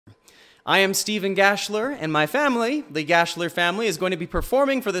I am Stephen Gashler, and my family, the Gashler family, is going to be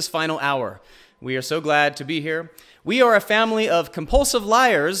performing for this final hour. We are so glad to be here. We are a family of compulsive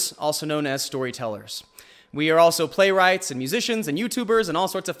liars, also known as storytellers. We are also playwrights and musicians and YouTubers and all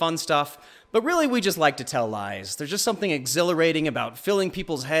sorts of fun stuff, but really we just like to tell lies. There's just something exhilarating about filling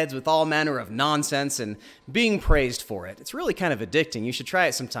people's heads with all manner of nonsense and being praised for it. It's really kind of addicting. You should try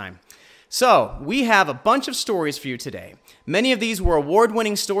it sometime. So, we have a bunch of stories for you today. Many of these were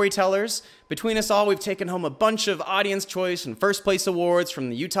award-winning storytellers. Between us all, we've taken home a bunch of audience choice and first place awards from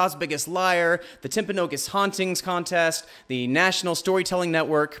the Utah's Biggest Liar, the Timpanogos Hauntings Contest, the National Storytelling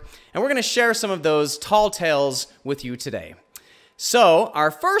Network, and we're going to share some of those tall tales with you today. So,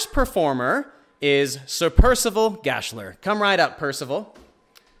 our first performer is Sir Percival Gashler. Come right up, Percival.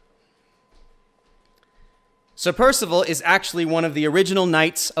 Sir Percival is actually one of the original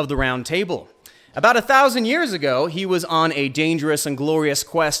Knights of the Round Table. About 1,000 years ago, he was on a dangerous and glorious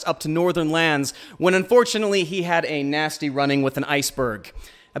quest up to northern lands when unfortunately he had a nasty run-in with an iceberg.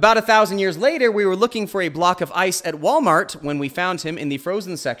 About 1,000 years later, we were looking for a block of ice at Walmart when we found him in the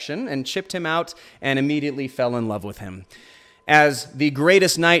frozen section and chipped him out and immediately fell in love with him. As the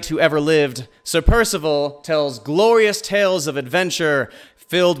greatest knight who ever lived, Sir Percival tells glorious tales of adventure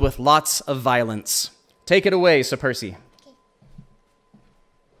filled with lots of violence. Take it away, Sir Percy. Okay.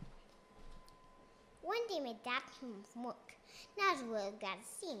 One day my dad came from work. Now the world got a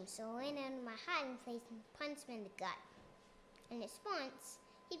seam, so I went into my hiding place and punched him in the gut. In response,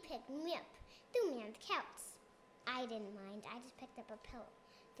 he picked me up, threw me on the couch. I didn't mind. I just picked up a pillow,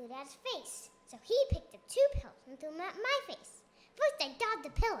 threw it at his face. So he picked up 2 pillows and threw them at my face. First I dodged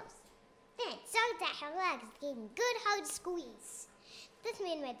the pillows. Then I tugged at her legs and gave him a good hard squeeze. This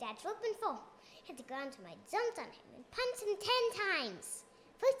made my dad flip and fall. Hit the ground so I jumped on him and punched him 10 times.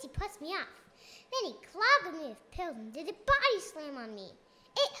 First he pushed me off. Then he clogged me with pills and did a body slam on me.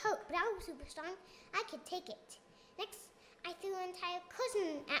 It hurt, but I was super strong. I could take it. Next, I threw an entire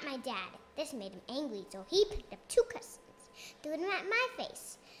cushion at my dad. This made him angry, so he picked up 2 cushions, threw them at my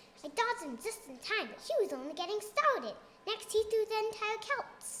face. I dodged him just in time, but he was only getting started. Next, he threw the entire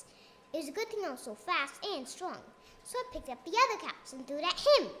couch. It was a good thing I was so fast and strong. So I picked up the other couch and threw it at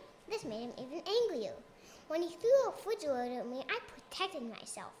him. This made him even angrier. When he threw a refrigerator at me, I protected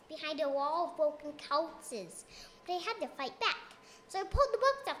myself behind a wall of broken couches. But I had to fight back. So I pulled the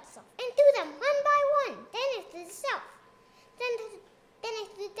books off the shelf and threw them one by one. Then I threw the shelf. Then I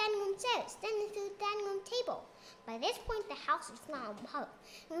threw the dining room chairs. Then I threw the dining room table. By this point, the house was falling apart,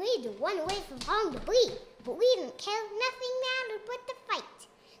 and we had to run away from home to breathe. But we didn't care. Nothing mattered but the fight.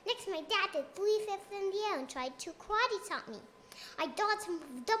 Next, my dad did 3 flips in the air and tried to karate chop me. I dodged him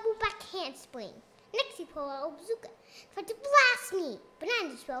with a double back handspring. Next, he pulled out a bazooka, tried to blast me, but I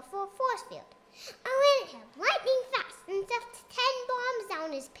just fell for a force field. I ran at him lightning fast and stuffed 10 bombs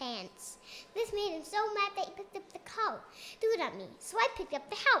down his pants. This made him so mad that he picked up the car, threw it at me. So I picked up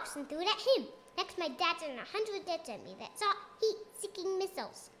the house and threw it at him. Next, my dad sent 100 deaths at me that shot heat-seeking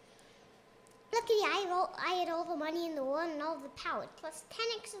missiles. Luckily, I had all the money in the world and all the power, plus 10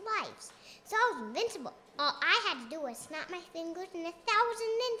 extra lives. So I was invincible. All I had to do was snap my fingers and 1,000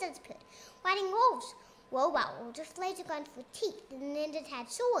 ninjas appeared, riding wolves. Robot were just laser guns for teeth, and the ninjas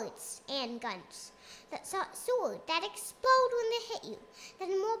had swords and guns. That sword that explode when they hit you. That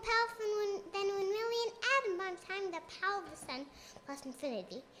is more powerful than 1 million atom bombs times the power of the sun plus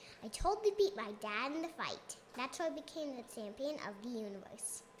infinity. I totally beat my dad in the fight. That's how I became the champion of the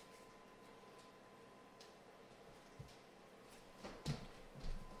universe.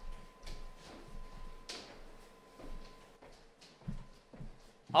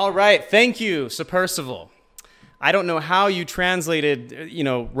 All right, thank you, Sir Percival. I don't know how you translated,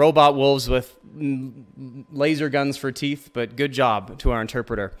 robot wolves with laser guns for teeth, but good job to our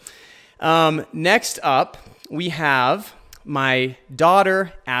interpreter. Next up, we have my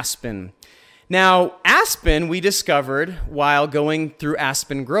daughter, Aspen. Now, Aspen we discovered while going through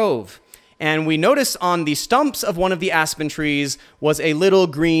Aspen Grove, and we noticed on the stumps of one of the aspen trees was a little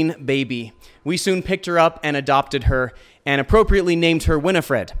green baby. We soon picked her up and adopted her, and appropriately named her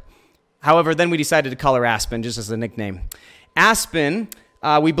Winifred. However, then we decided to call her Aspen, just as a nickname. Aspen,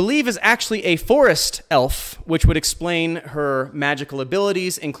 we believe, is actually a forest elf, which would explain her magical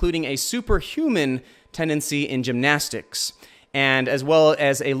abilities, including a superhuman tendency in gymnastics, and as well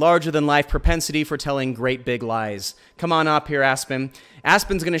as a larger-than-life propensity for telling great big lies. Come on up here, Aspen.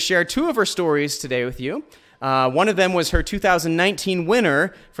 Aspen's going to share 2 of her stories today with you. One of them was her 2019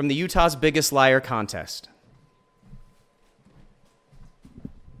 winner from the Utah's Biggest Liar contest.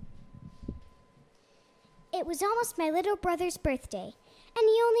 It was almost my little brother's birthday, and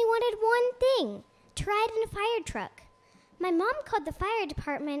he only wanted one thing, to ride in a fire truck. My mom called the fire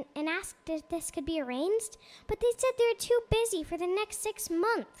department and asked if this could be arranged, but they said they were too busy for the next 6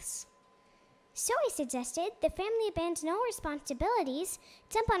 months. So I suggested the family abandon all responsibilities,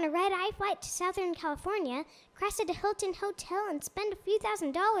 jump on a red-eye flight to Southern California, crash at a Hilton hotel, and spend a few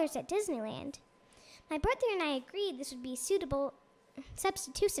 $1,000s at Disneyland. My brother and I agreed this would be a suitable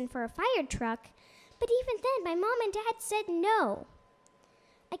substitution for a fire truck, but even then my mom and dad said no.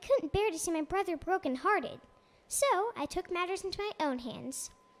 I couldn't bear to see my brother broken-hearted, so I took matters into my own hands.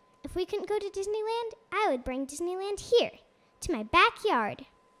 If we couldn't go to Disneyland, I would bring Disneyland here, to my backyard.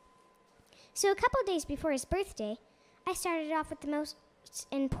 So a couple days before his birthday, I started off with the most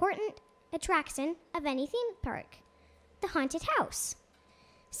important attraction of any theme park, the haunted house.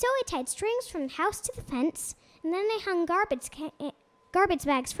 So I tied strings from the house to the fence, and then I hung garbage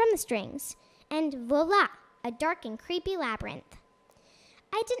bags from the strings, and voila, a dark and creepy labyrinth.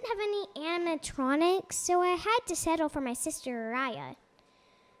 I didn't have any animatronics, so I had to settle for my sister Araya.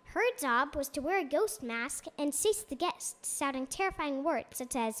 Her job was to wear a ghost mask and chase the guests, shouting terrifying words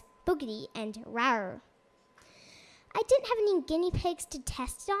such as boogity and rawr. I didn't have any guinea pigs to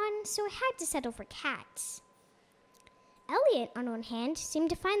test on, so I had to settle for cats. Elliot, on one hand, seemed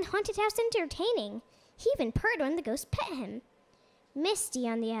to find the haunted house entertaining. He even purred when the ghost pet him. Misty,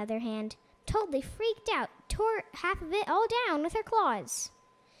 on the other hand, totally freaked out, tore half of it all down with her claws.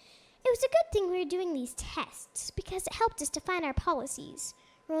 It was a good thing we were doing these tests, because it helped us define our policies.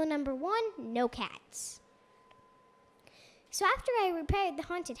 Rule number 1, no cats. So after I repaired the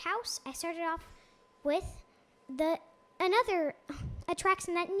haunted house, I started off with another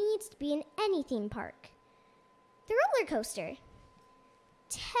attraction that needs to be in any theme park. The roller coaster.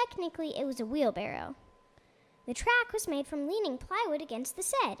 Technically, it was a wheelbarrow. The track was made from leaning plywood against the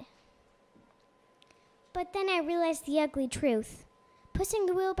shed. But then I realized the ugly truth. Pushing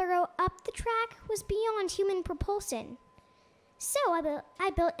the wheelbarrow up the track was beyond human propulsion. So I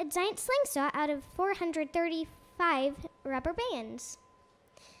built a giant slingshot out of 435 rubber bands.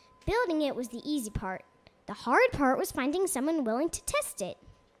 Building it was the easy part. The hard part was finding someone willing to test it.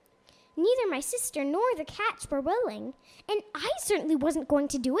 Neither my sister nor the cats were willing, and I certainly wasn't going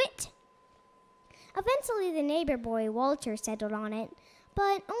to do it. Eventually, the neighbor boy, Walter, settled on it,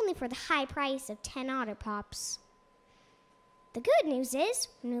 but only for the high price of 10 otter pops. The good news is,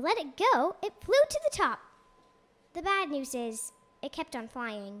 when we let it go, it flew to the top. The bad news is, it kept on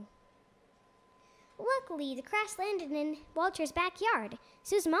flying. Luckily, the crash landed in Walter's backyard,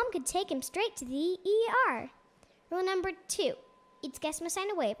 so his mom could take him straight to the ER. Rule number 2, each guest must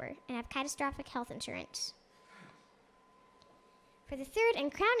sign a waiver and have catastrophic health insurance. For the third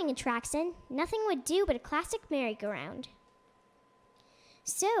and crowning attraction, nothing would do but a classic merry-go-round.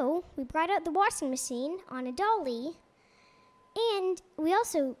 So, we brought out the washing machine on a dolly, and we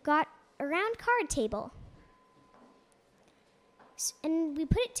also got a round card table. And we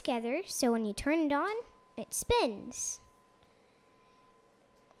put it together so when you turn it on, it spins.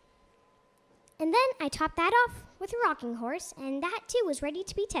 And then I topped that off with a rocking horse, and that too was ready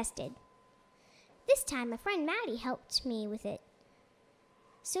to be tested. This time, my friend Maddie helped me with it.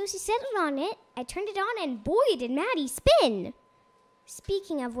 So she settled on it, I turned it on, and boy did Maddie spin!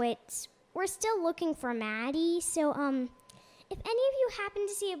 Speaking of which, we're still looking for Maddie, so if any of you happen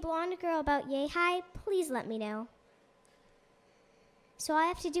to see a blonde girl about yay high, please let me know. So all I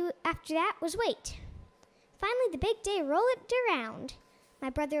have to do after that was wait. Finally, the big day rolled around. My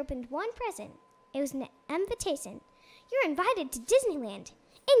brother opened one present. It was an invitation. You're invited to Disneyland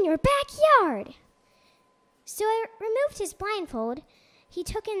in your backyard. So I removed his blindfold. He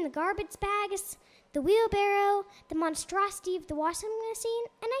took in the garbage bags, the wheelbarrow, the monstrosity of the washing machine,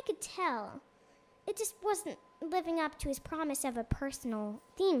 and I could tell it just wasn't living up to his promise of a personal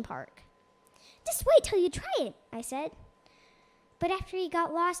theme park. Just wait till you try it, I said. But after he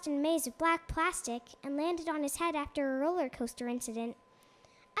got lost in a maze of black plastic and landed on his head after a roller coaster incident,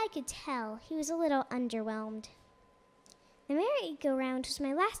 I could tell he was a little underwhelmed. The merry-go-round was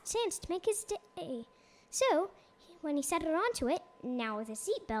my last chance to make his day. So, when he settled onto it, now with a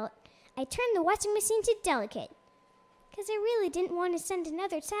seatbelt, I turned the washing machine to delicate, because I really didn't want to send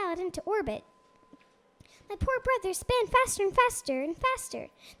another child into orbit. My poor brother span faster and faster and faster.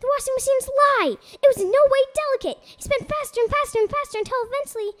 The washing machine's lie! It was in no way delicate! He spun faster and faster and faster until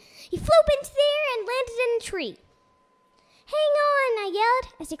eventually he flew up into the air and landed in a tree. Hang on, I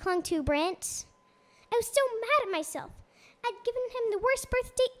yelled as he clung to a branch. I was so mad at myself. I'd given him the worst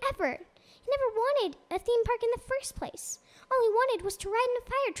birthday ever. He never wanted a theme park in the first place. All he wanted was to ride in a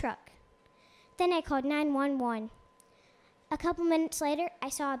fire truck. Then I called 911. A couple minutes later, I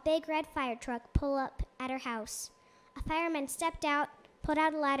saw a big red fire truck pull up at our house. A fireman stepped out, pulled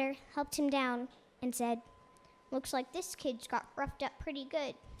out a ladder, helped him down, and said, Looks like this kid's got roughed up pretty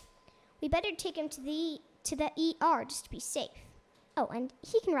good. We better take him to the ER just to be safe. Oh, and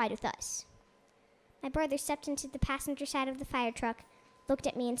he can ride with us. My brother stepped into the passenger side of the fire truck, looked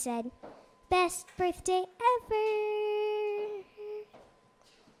at me and said, "Best birthday ever."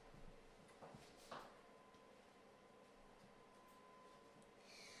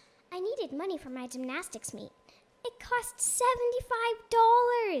 I needed money for my gymnastics meet. It cost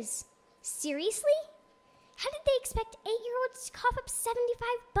 $75. Seriously? How did they expect 8-year-olds to cough up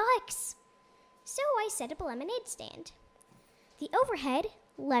 $75? So I set up a lemonade stand. The overhead,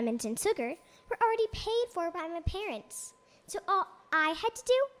 lemons and sugar, were already paid for by my parents. So all I had to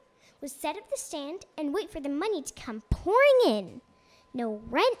do was set up the stand and wait for the money to come pouring in. No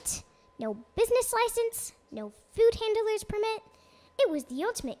rent, no business license, no food handler's permit. It was the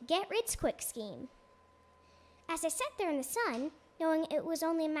ultimate get-rich-quick scheme. As I sat there in the sun, knowing it was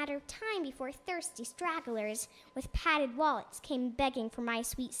only a matter of time before thirsty stragglers with padded wallets came begging for my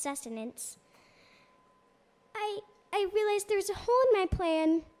sweet sustenance, I realized there was a hole in my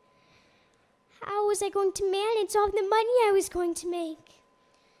plan. How was I going to manage all the money I was going to make?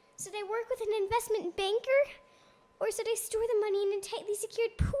 Should I work with an investment banker? Or should I store the money in a tightly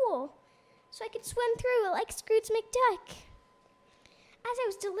secured pool so I could swim through it like Scrooge McDuck? As I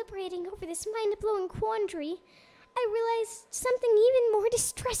was deliberating over this mind-blowing quandary, I realized something even more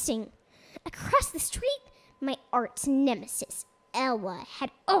distressing. Across the street, my arch nemesis, Ella,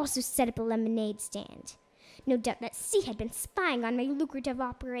 had also set up a lemonade stand. No doubt that she had been spying on my lucrative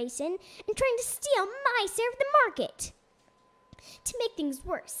operation and trying to steal my share of the market. To make things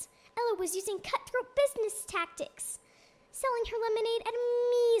worse, Ella was using cutthroat business tactics, selling her lemonade at a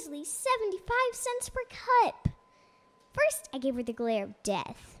measly 75 cents per cup. First, I gave her the glare of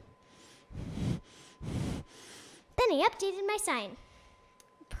death. Then I updated my sign.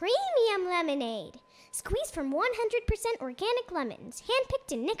 Premium lemonade, squeezed from 100% organic lemons,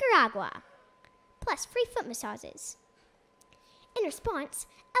 handpicked in Nicaragua, plus free foot massages. In response,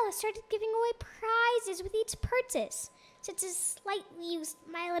 Ella started giving away prizes with each purchase, such as slightly used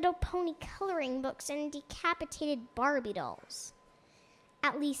My Little Pony coloring books and decapitated Barbie dolls.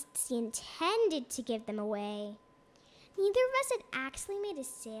 At least she intended to give them away. Neither of us had actually made a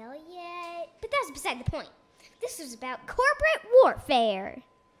sale yet, but that's beside the point. This was about corporate warfare.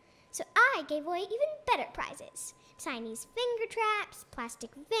 So I gave away even better prizes. Chinese finger traps,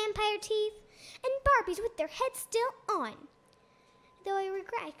 plastic vampire teeth, and Barbies with their heads still on. Though I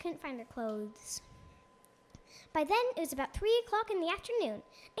regret I couldn't find their clothes. By then, it was about 3 o'clock in the afternoon,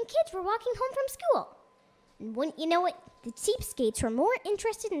 and kids were walking home from school. And wouldn't you know it, the cheapskates were more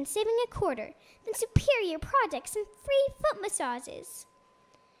interested in saving a quarter than superior products and free foot massages.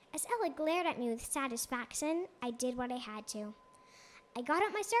 As Ella glared at me with satisfaction, I did what I had to. I got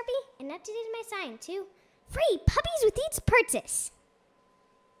out my Sharpie and updated my sign to free puppies with each purchase.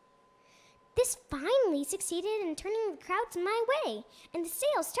 This finally succeeded in turning the crowds my way, and the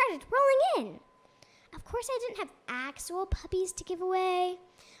sales started rolling in. Of course, I didn't have actual puppies to give away,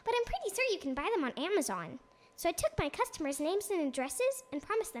 but I'm pretty sure you can buy them on Amazon. So I took my customers' names and addresses and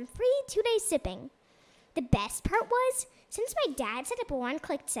promised them free 2-day shipping. The best part was, since my dad set up a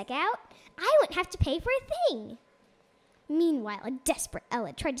one-click checkout, I wouldn't have to pay for a thing. Meanwhile, a desperate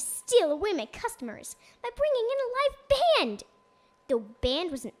Ella tried to steal away my customers by bringing in a live band. Though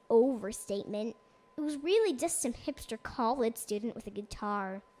band was an overstatement, it was really just some hipster college student with a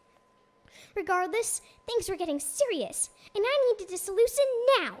guitar. Regardless, things were getting serious, and I needed a solution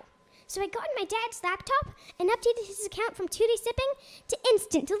now. So I got my dad's laptop and updated his account from 2-day shipping to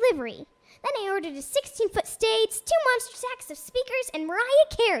instant delivery. Then I ordered a 16-foot stage, 2 monster sacks of speakers, and Mariah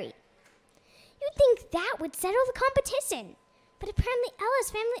Carey. You'd think that would settle the competition, but apparently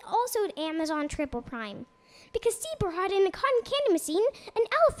Ella's family also had Amazon Triple Prime, because she brought in a cotton candy machine, an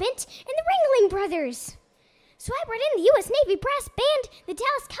elephant, and the Ringling Brothers. So I brought in the U.S. Navy Brass Band, the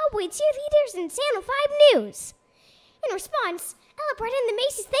Dallas Cowboy cheerleaders, and Channel 5 News. In response, Ella brought in the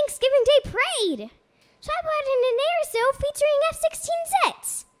Macy's Thanksgiving Day Parade. So I brought in an air show featuring F-16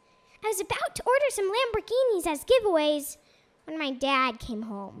 sets. I was about to order some Lamborghinis as giveaways when my dad came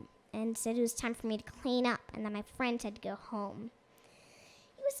home and said it was time for me to clean up and that my friends had to go home.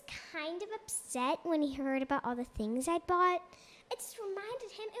 He was kind of upset when he heard about all the things I'd bought. It just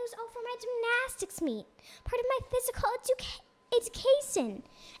reminded him it was all for my gymnastics meet, part of my physical education.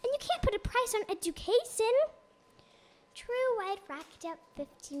 And you can't put a price on education. True, I'd racked up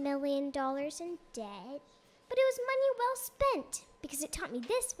 $50 million in debt, but it was money well spent because it taught me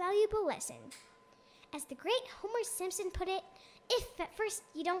this valuable lesson. As the great Homer Simpson put it, if at first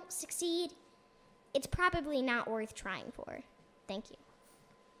you don't succeed, it's probably not worth trying for. Thank you.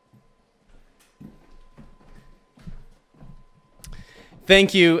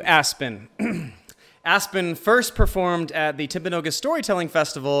 Thank you, Aspen. Aspen first performed at the Timpanogos Storytelling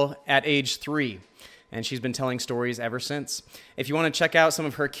Festival at age 3, and she's been telling stories ever since. If you want to check out some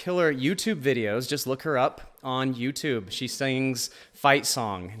of her killer YouTube videos, just look her up on YouTube. She sings Fight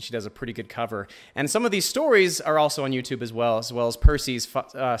Song, and she does a pretty good cover. And some of these stories are also on YouTube as well as Percy's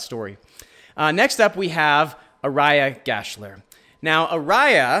story. Next up, we have Araya Gashler. Now,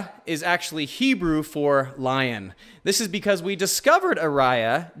 Araya is actually Hebrew for lion. This is because we discovered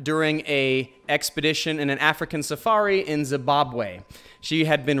Araya during an expedition in an African safari in Zimbabwe. She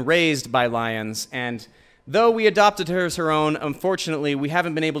had been raised by lions, and though we adopted her as her own, unfortunately, we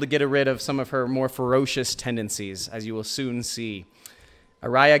haven't been able to get rid of some of her more ferocious tendencies, as you will soon see.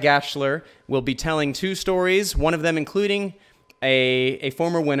 Araya Gashler will be telling 2 stories, one of them including a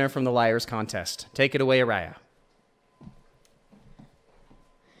former winner from the Liars Contest. Take it away, Araya.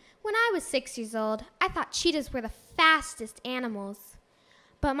 When I was 6 years old, I thought cheetahs were the fastest animals.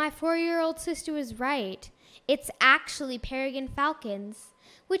 But my 4-year-old sister was right. It's actually peregrine falcons,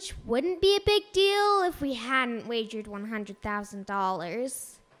 which wouldn't be a big deal if we hadn't wagered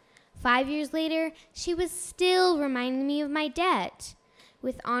 $100,000. 5 years later, she was still reminding me of my debt.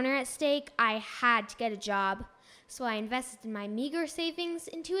 With honor at stake, I had to get a job, so I invested my meager savings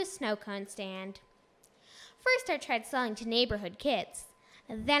into a snow cone stand. First, I tried selling to neighborhood kids.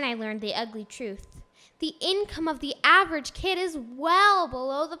 Then I learned the ugly truth. The income of the average kid is well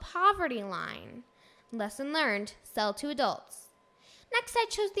below the poverty line. Lesson learned, sell to adults. Next,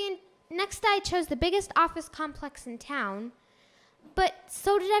 I chose the biggest office complex in town, but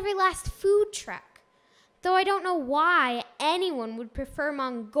so did every last food truck. Though I don't know why anyone would prefer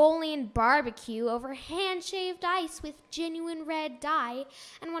Mongolian barbecue over hand-shaved ice with genuine red dye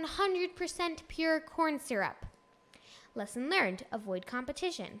and 100% pure corn syrup. Lesson learned, avoid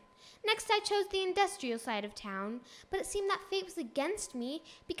competition. Next, I chose the industrial side of town, but it seemed that fate was against me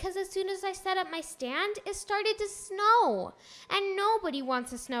because as soon as I set up my stand, it started to snow. And nobody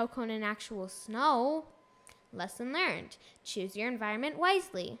wants a snow cone in actual snow. Lesson learned, choose your environment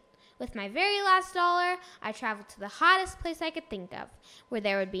wisely. With my very last dollar, I traveled to the hottest place I could think of, where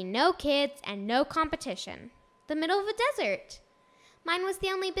there would be no kids and no competition. The middle of a desert. Mine was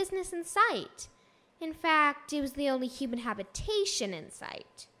the only business in sight. In fact, it was the only human habitation in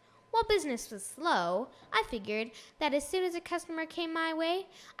sight. While business was slow, I figured that as soon as a customer came my way,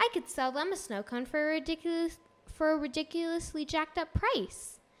 I could sell them a snow cone for a ridiculously jacked up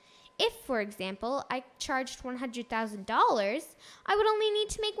price. If, for example, I charged $100,000, I would only need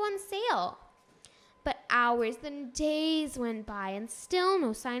to make one sale. But hours and days went by and still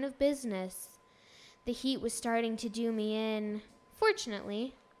no sign of business. The heat was starting to do me in.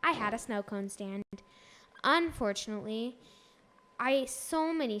 Fortunately, I had a snow cone stand. Unfortunately, I ate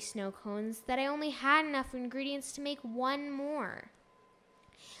so many snow cones that I only had enough ingredients to make one more.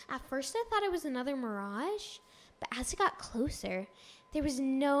 At first, I thought it was another mirage, but as it got closer, there was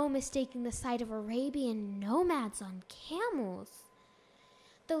no mistaking the sight of Arabian nomads on camels.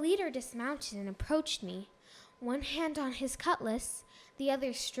 The leader dismounted and approached me, one hand on his cutlass, the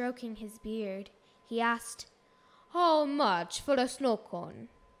other stroking his beard. He asked, "How much for a snow cone?"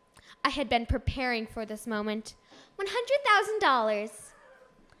 I had been preparing for this moment. $100,000.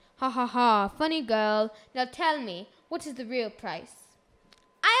 Ha ha ha, funny girl. Now tell me, what is the real price?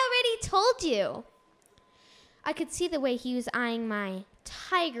 I already told you. I could see the way he was eyeing my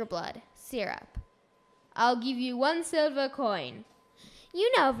tiger blood syrup. I'll give you 1 silver coin.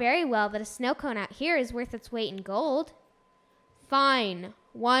 You know very well that a snow cone out here is worth its weight in gold. Fine,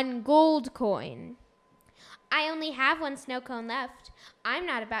 1 gold coin. I only have 1 snow cone left. I'm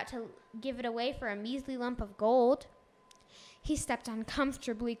not about to give it away for a measly lump of gold. He stepped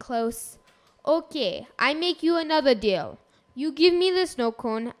uncomfortably close. Okay, I make you another deal. You give me the snow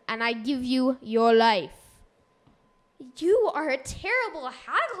cone, and I give you your life. You are a terrible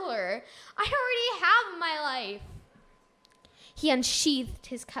haggler. I already have my life. He unsheathed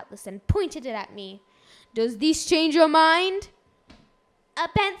his cutlass and pointed it at me. Does this change your mind? A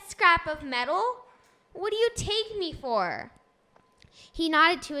bent scrap of metal? What do you take me for? He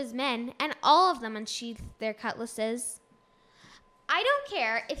nodded to his men, and all of them unsheathed their cutlasses. I don't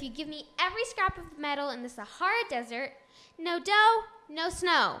care if you give me every scrap of metal in the Sahara Desert. No dough, no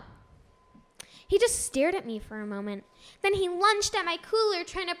snow. He just stared at me for a moment. Then he lunged at my cooler,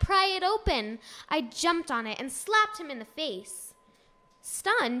 trying to pry it open. I jumped on it and slapped him in the face.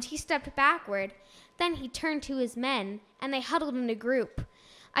 Stunned, he stepped backward. Then he turned to his men, and they huddled in a group.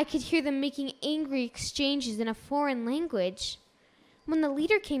 I could hear them making angry exchanges in a foreign language. When the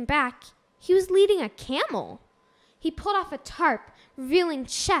leader came back, he was leading a camel. He pulled off a tarp, revealing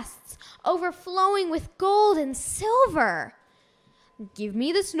chests overflowing with gold and silver. Give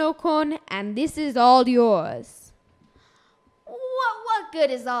me the snow cone, and this is all yours. What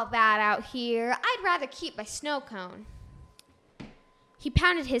good is all that out here? I'd rather keep my snow cone. He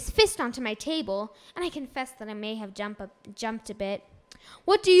pounded his fist onto my table, and I confessed that I may have jumped a bit.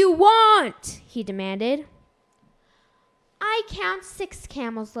 What do you want? He demanded. I count 6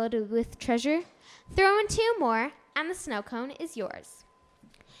 camels loaded with treasure. Throw in 2 more, and the snow cone is yours.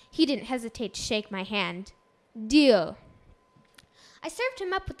 He didn't hesitate to shake my hand. Deal. I served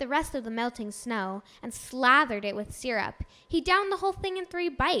him up with the rest of the melting snow and slathered it with syrup. He downed the whole thing in 3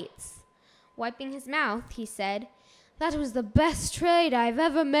 bites. Wiping his mouth, he said, "That was the best trade I've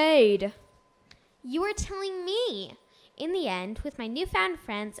ever made." You are telling me. In the end, with my newfound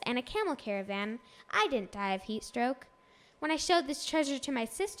friends and a camel caravan, I didn't die of heat stroke. When I showed this treasure to my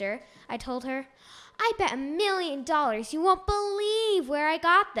sister, I told her, "I bet $1 million you won't believe where I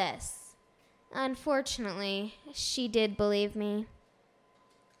got this." Unfortunately, she did believe me.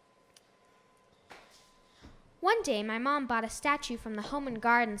 One day, my mom bought a statue from the home and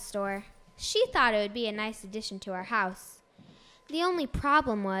garden store. She thought it would be a nice addition to our house. The only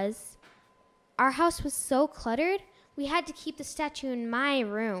problem was, our house was so cluttered, we had to keep the statue in my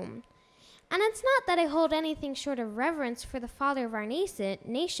room. And it's not that I hold anything short of reverence for the father of our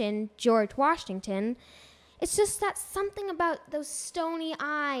nation, George Washington. It's just that something about those stony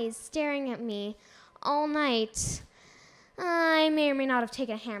eyes staring at me all night. I may or may not have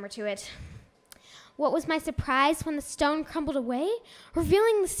taken a hammer to it. What was my surprise when the stone crumbled away,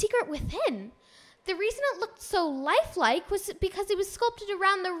 revealing the secret within? The reason it looked so lifelike was because it was sculpted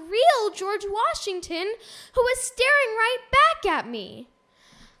around the real George Washington, who was staring right back at me.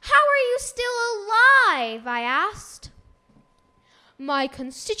 "How are you still alive?" I asked. "My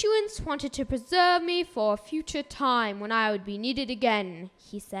constituents wanted to preserve me for a future time when I would be needed again,"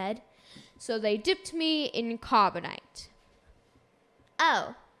 he said. "So they dipped me in carbonite."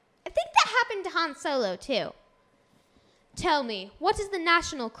 Oh, I think that happened to Han Solo, too. Tell me, what is the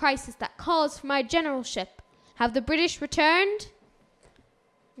national crisis that calls for my generalship? Have the British returned?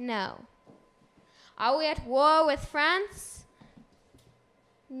 No. Are we at war with France?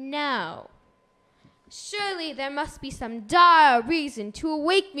 No. Surely there must be some dire reason to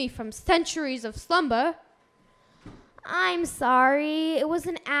awake me from centuries of slumber. I'm sorry, it was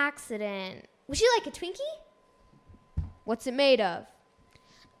an accident. Would you like a Twinkie? What's it made of?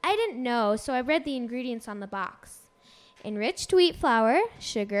 I didn't know, so I read the ingredients on the box. Enriched wheat flour,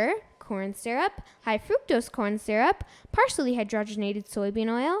 sugar, corn syrup, high fructose corn syrup, partially hydrogenated soybean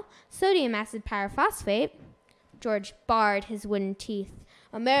oil, sodium acid pyrophosphate. George bared his wooden teeth.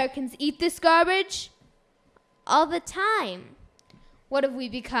 Americans eat this garbage? All the time. What have we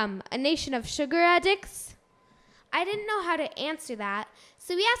become, a nation of sugar addicts? I didn't know how to answer that,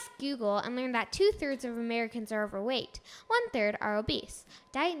 so we asked Google and learned that 2/3 of Americans are overweight, 1/3 are obese.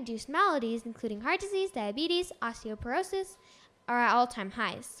 Diet-induced maladies, including heart disease, diabetes, osteoporosis, are at all-time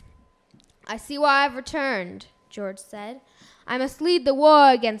highs. I see why I've returned, George said. I must lead the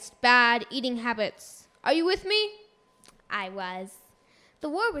war against bad eating habits. Are you with me? I was. The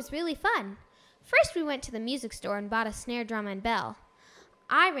war was really fun. First, we went to the music store and bought a snare drum and bell.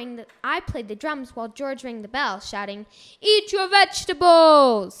 I played the drums while George rang the bell, shouting, "Eat your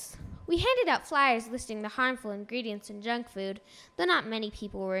vegetables!" We handed out flyers listing the harmful ingredients in junk food, though not many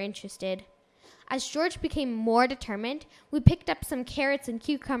people were interested. As George became more determined, we picked up some carrots and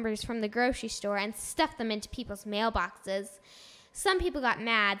cucumbers from the grocery store and stuffed them into people's mailboxes. Some people got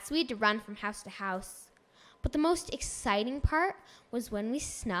mad, so we had to run from house to house. But the most exciting part was when we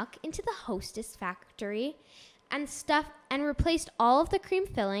snuck into the Hostess factory and replaced all of the cream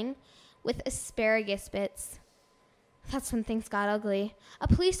filling with asparagus bits. That's when things got ugly. A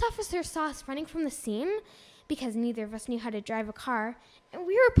police officer saw us running from the scene because neither of us knew how to drive a car, and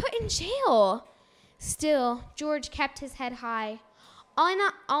we were put in jail. Still, George kept his head high.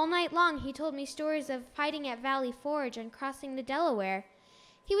 All night long, he told me stories of fighting at Valley Forge and crossing the Delaware.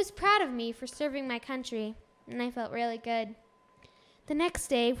 He was proud of me for serving my country, and I felt really good. The next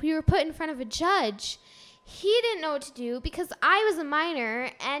day, we were put in front of a judge. He didn't know what to do because I was a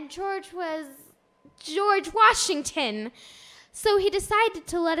minor and George was George Washington. So he decided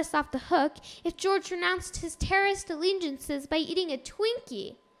to let us off the hook if George renounced his terrorist allegiances by eating a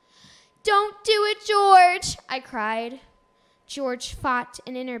Twinkie. Don't do it, George, I cried. George fought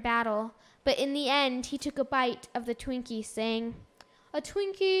an inner battle, but in the end he took a bite of the Twinkie, saying, "A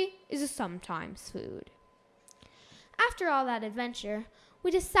Twinkie is a sometimes food." After all that adventure, we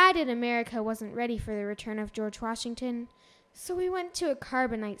decided America wasn't ready for the return of George Washington, so we went to a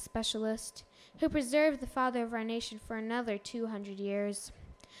carbonite specialist who preserved the father of our nation for another 200 years.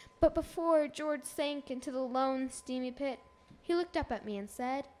 But before George sank into the lone, steamy pit, he he looked up at me and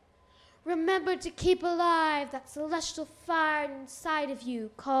said, "Remember to keep alive that celestial fire inside of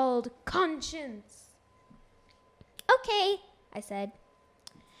you called conscience." Okay, I said.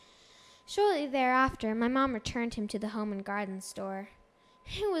 Shortly thereafter, my mom returned him to the home and garden store.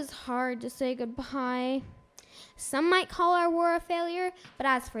 It was hard to say goodbye. Some might call our war a failure, but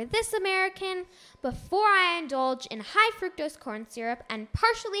as for this American, before I indulge in high fructose corn syrup and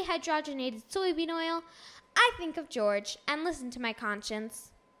partially hydrogenated soybean oil, I think of George and listen to my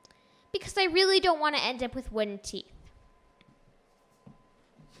conscience. Because I really don't want to end up with wooden teeth.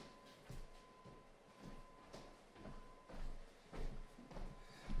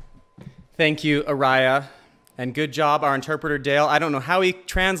 Thank you, Araya. And good job, our interpreter, Dale. I don't know how he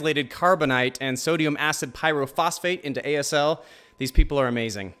translated carbonite and sodium acid pyrophosphate into ASL. These people are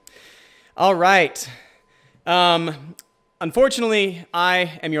amazing. All right. Unfortunately,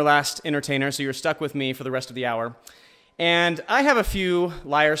 I am your last entertainer, so you're stuck with me for the rest of the hour. And I have a few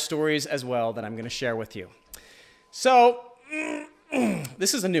liar stories as well that I'm going to share with you. So,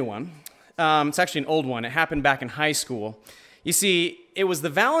 this is a new one. It's actually an old one. It happened back in high school. You see, it was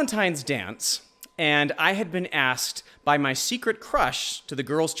the Valentine's dance, and I had been asked by my secret crush to the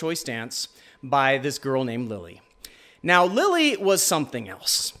girls' choice dance by this girl named Lily. Now, Lily was something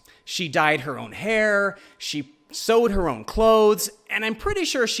else. She dyed her own hair, she sewed her own clothes, and I'm pretty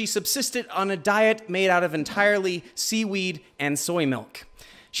sure she subsisted on a diet made out of entirely seaweed and soy milk.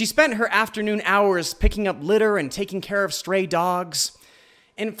 She spent her afternoon hours picking up litter and taking care of stray dogs.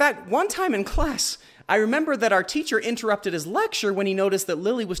 In fact, one time in class, I remember that our teacher interrupted his lecture when he noticed that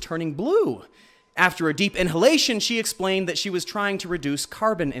Lily was turning blue. After a deep inhalation, she explained that she was trying to reduce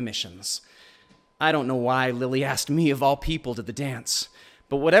carbon emissions. I don't know why Lily asked me, of all people, to the dance,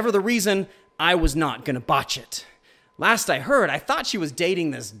 but whatever the reason, I was not going to botch it. Last I heard, I thought she was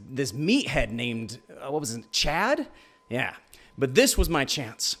dating this meathead named, what was it, Chad? Yeah, but this was my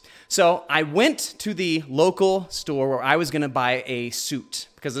chance. So I went to the local store where I was going to buy a suit,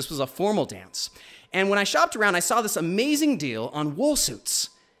 because this was a formal dance. And when I shopped around, I saw this amazing deal on wool suits.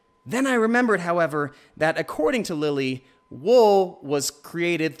 Then I remembered, however, that according to Lily, wool was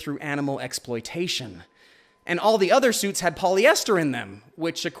created through animal exploitation. And all the other suits had polyester in them,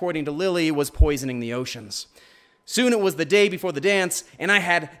 which, according to Lily, was poisoning the oceans. Soon it was the day before the dance, and I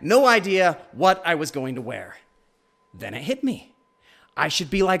had no idea what I was going to wear. Then it hit me. I should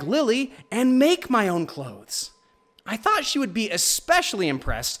be like Lily and make my own clothes. I thought she would be especially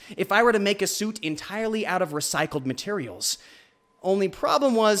impressed if I were to make a suit entirely out of recycled materials. Only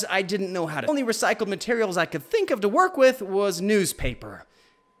problem was I didn't know how to. The only recycled materials I could think of to work with was newspaper.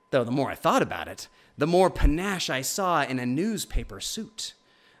 Though the more I thought about it, the more panache I saw in a newspaper suit.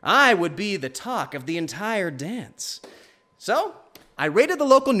 I would be the talk of the entire dance. So I raided the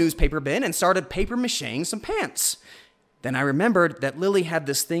local newspaper bin and started paper macheing some pants. Then I remembered that Lily had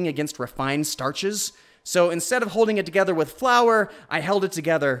this thing against refined starches. So instead of holding it together with flour, I held it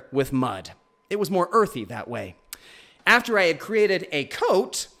together with mud. It was more earthy that way. After I had created a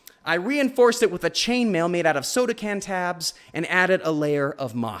coat, I reinforced it with a chainmail made out of soda can tabs and added a layer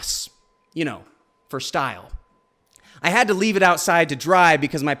of moss. You know, for style. I had to leave it outside to dry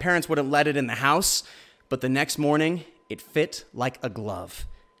because my parents wouldn't let it in the house, but the next morning, it fit like a glove.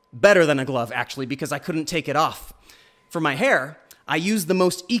 Better than a glove, actually, because I couldn't take it off. For my hair, I used the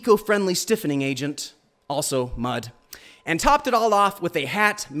most eco-friendly stiffening agent, also mud, and topped it all off with a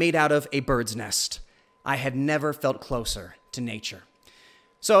hat made out of a bird's nest. I had never felt closer to nature.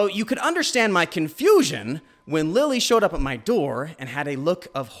 So you could understand my confusion when Lily showed up at my door and had a look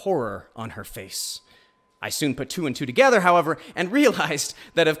of horror on her face. I soon put two and two together, however, and realized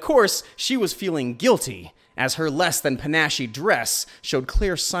that, of course, she was feeling guilty, as her less than panache dress showed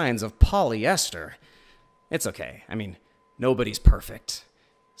clear signs of polyester. It's okay. I mean, nobody's perfect.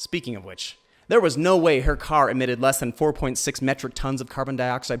 Speaking of which, there was no way her car emitted less than 4.6 metric tons of carbon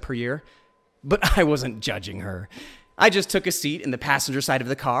dioxide per year. But I wasn't judging her. I just took a seat in the passenger side of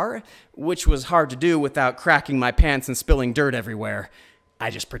the car, which was hard to do without cracking my pants and spilling dirt everywhere.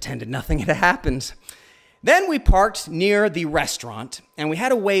 I just pretended nothing had happened. Then we parked near the restaurant, and we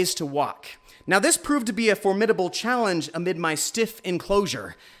had a ways to walk. Now, this proved to be a formidable challenge amid my stiff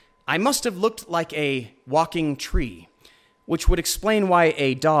enclosure. I must have looked like a walking tree, which would explain why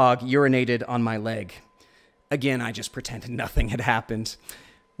a dog urinated on my leg. Again, I just pretended nothing had happened.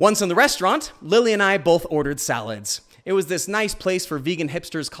 Once in the restaurant, Lily and I both ordered salads. It was this nice place for vegan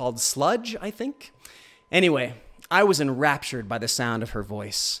hipsters called Sludge, I think. Anyway, I was enraptured by the sound of her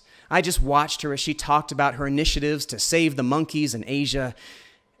voice. I just watched her as she talked about her initiatives to save the monkeys in Asia,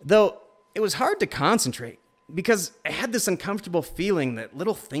 though it was hard to concentrate because I had this uncomfortable feeling that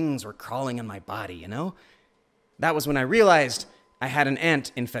little things were crawling in my body, you know? That was when I realized I had an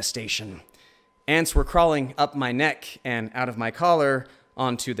ant infestation. Ants were crawling up my neck and out of my collar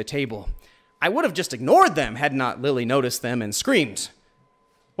onto the table. I would have just ignored them had not Lily noticed them and screamed.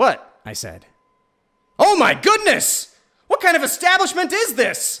 "What?" I said. "Oh my goodness! What kind of establishment is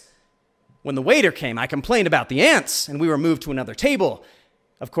this?" When the waiter came, I complained about the ants, and we were moved to another table.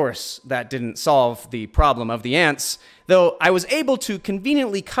 Of course, that didn't solve the problem of the ants, though I was able to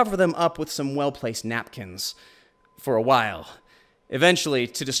conveniently cover them up with some well-placed napkins for a while. Eventually,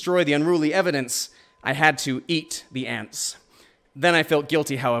 to destroy the unruly evidence, I had to eat the ants. Then I felt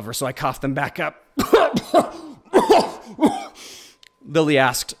guilty, however, so I coughed them back up. Lily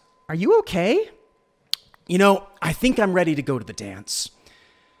asked, "Are you okay?" I think I'm ready to go to the dance."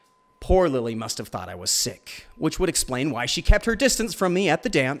 Poor Lily must have thought I was sick, which would explain why she kept her distance from me at the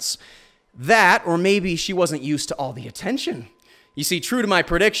dance. That, or maybe she wasn't used to all the attention. You see, true to my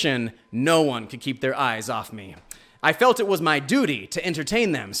prediction, no one could keep their eyes off me. I felt it was my duty to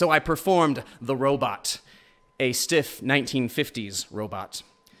entertain them, so I performed the robot, a stiff 1950s robot.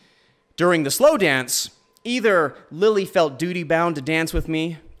 During the slow dance, either Lily felt duty-bound to dance with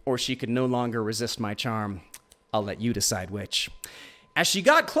me, or she could no longer resist my charm. I'll let you decide which. As she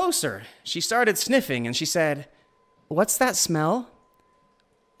got closer, she started sniffing and she said, "What's that smell?"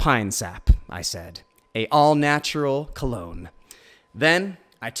 "Pine sap," I said, "a all-natural cologne." Then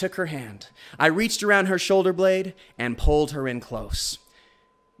I took her hand. I reached around her shoulder blade and pulled her in close.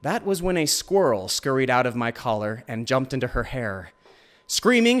 That was when a squirrel scurried out of my collar and jumped into her hair.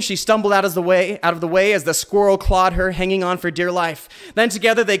 Screaming, she stumbled out of the way as the squirrel clawed her, hanging on for dear life. Then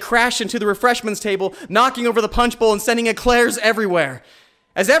together they crashed into the refreshments table, knocking over the punch bowl and sending eclairs everywhere.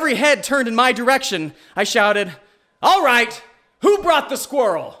 As every head turned in my direction, I shouted, "All right, who brought the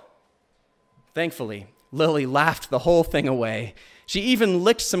squirrel?" Thankfully, Lily laughed the whole thing away. She even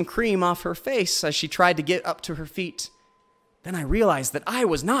licked some cream off her face as she tried to get up to her feet. Then I realized that I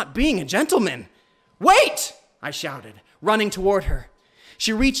was not being a gentleman. "Wait!" I shouted, running toward her.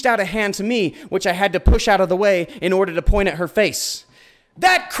 She reached out a hand to me, which I had to push out of the way in order to point at her face.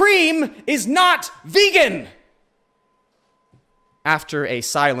 "That cream is not vegan!" After a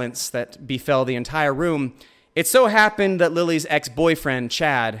silence that befell the entire room, it so happened that Lily's ex-boyfriend,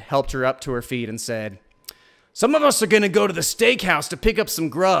 Chad, helped her up to her feet and said, "Some of us are going to go to the steakhouse to pick up some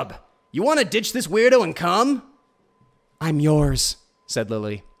grub. You want to ditch this weirdo and come?" "I'm yours," said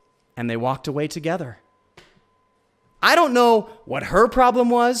Lily, and they walked away together. I don't know what her problem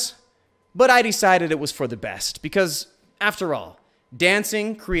was, but I decided it was for the best because, after all,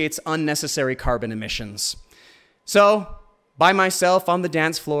 dancing creates unnecessary carbon emissions. So, by myself on the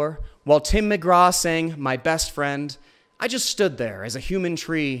dance floor, while Tim McGraw sang "My Best Friend," I just stood there as a human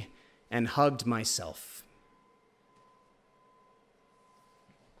tree and hugged myself.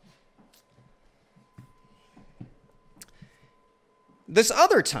 This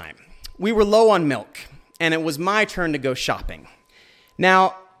other time, we were low on milk, and it was my turn to go shopping.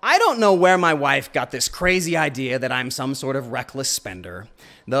 Now, I don't know where my wife got this crazy idea that I'm some sort of reckless spender,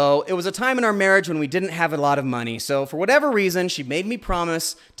 though it was a time in our marriage when we didn't have a lot of money, so for whatever reason, she made me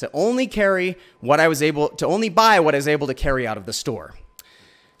promise to only buy what I was able to carry out of the store.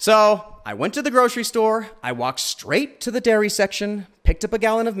 So, I went to the grocery store, I walked straight to the dairy section, picked up a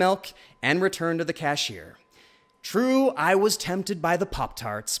gallon of milk, and returned to the cashier. True, I was tempted by the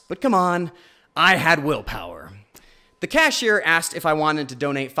Pop-Tarts, but come on, I had willpower. The cashier asked if I wanted to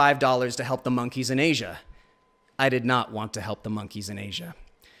donate $5 to help the monkeys in Asia. I did not want to help the monkeys in Asia.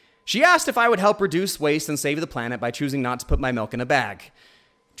 She asked if I would help reduce waste and save the planet by choosing not to put my milk in a bag.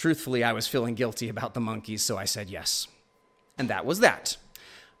 Truthfully, I was feeling guilty about the monkeys, so I said yes. And that was that.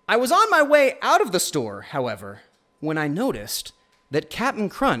 I was on my way out of the store, however, when I noticed that Captain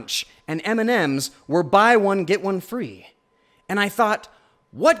Crunch and M&M's were buy one, get one free. And I thought,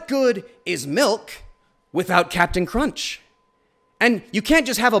 what good is milk without Captain Crunch? And you can't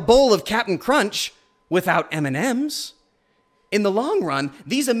just have a bowl of Captain Crunch without M&M's. In the long run,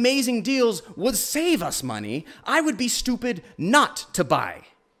 these amazing deals would save us money. I would be stupid not to buy.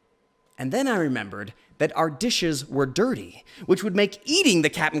 And then I remembered that our dishes were dirty, which would make eating the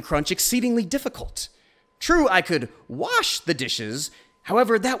Captain Crunch exceedingly difficult. True, I could wash the dishes.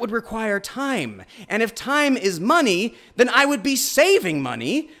 However, that would require time. And if time is money, then I would be saving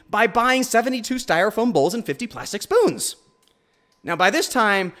money by buying 72 styrofoam bowls and 50 plastic spoons. Now, by this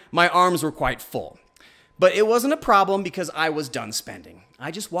time, my arms were quite full. But it wasn't a problem because I was done spending. I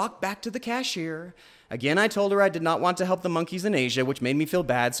just walked back to the cashier. Again, I told her I did not want to help the monkeys in Asia, which made me feel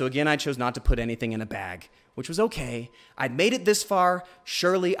bad. So again, I chose not to put anything in a bag, which was okay. I'd made it this far.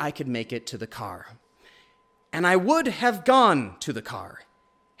 Surely I could make it to the car. And I would have gone to the car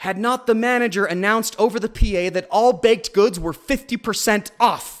had not the manager announced over the PA that all baked goods were 50%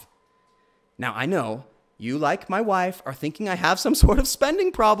 off. Now, I know you, like my wife, are thinking I have some sort of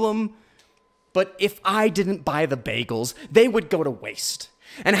spending problem, but if I didn't buy the bagels, they would go to waste.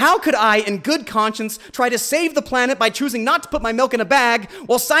 And how could I, in good conscience, try to save the planet by choosing not to put my milk in a bag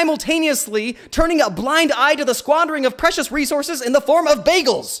while simultaneously turning a blind eye to the squandering of precious resources in the form of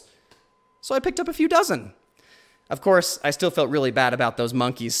bagels? So I picked up a few dozen. Of course, I still felt really bad about those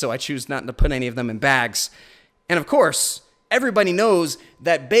monkeys, so I choose not to put any of them in bags. And of course, everybody knows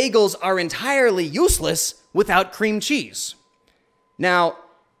that bagels are entirely useless without cream cheese. Now,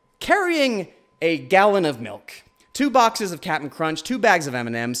 carrying a gallon of milk, 2 boxes of Cap'n Crunch, 2 bags of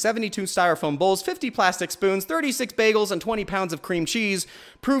M&Ms, 72 styrofoam bowls, 50 plastic spoons, 36 bagels, and 20 pounds of cream cheese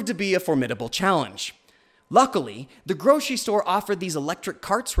proved to be a formidable challenge. Luckily, the grocery store offered these electric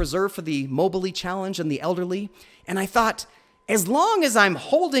carts reserved for the mobilely challenged and the elderly, and I thought, as long as I'm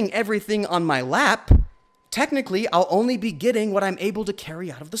holding everything on my lap, technically I'll only be getting what I'm able to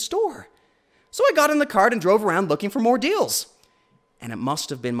carry out of the store. So I got in the cart and drove around looking for more deals. And it must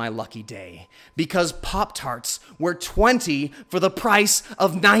have been my lucky day, because Pop-Tarts were 20 for the price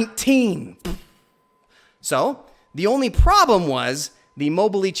of 19. So, the only problem was the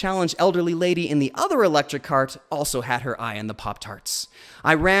mobilely challenged elderly lady in the other electric cart also had her eye on the Pop-Tarts.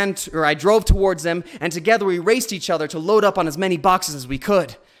 I drove towards them, and together we raced each other to load up on as many boxes as we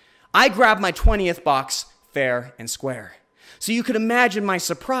could. I grabbed my 20th box, fair and square. So you could imagine my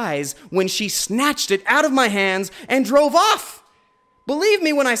surprise when she snatched it out of my hands and drove off. Believe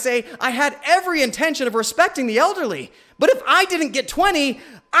me when I say I had every intention of respecting the elderly, but if I didn't get 20,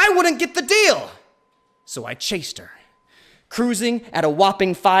 I wouldn't get the deal. So I chased her, cruising at a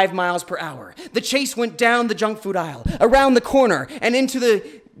whopping 5 miles per hour. The chase went down the junk food aisle, around the corner, and into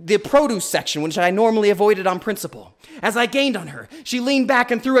the produce section, which I normally avoided on principle. As I gained on her, she leaned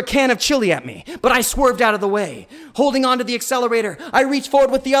back and threw a can of chili at me, but I swerved out of the way. Holding onto the accelerator, I reached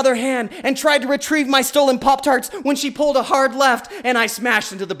forward with the other hand and tried to retrieve my stolen Pop-Tarts when she pulled a hard left and I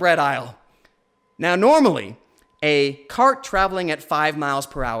smashed into the bread aisle. Now, normally, a cart traveling at 5 miles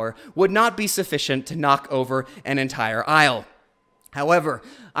per hour would not be sufficient to knock over an entire aisle. However,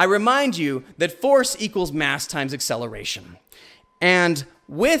 I remind you that force equals mass times acceleration. And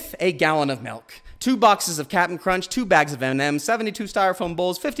with a gallon of milk, 2 boxes of Cap'n Crunch, 2 bags of M&Ms, 72 styrofoam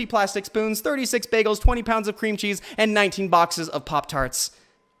bowls, 50 plastic spoons, 36 bagels, 20 pounds of cream cheese, and 19 boxes of Pop-Tarts,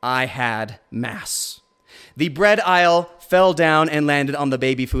 I had mass. The bread aisle fell down and landed on the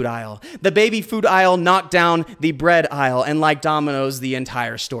baby food aisle. The baby food aisle knocked down the bread aisle, and like dominoes, the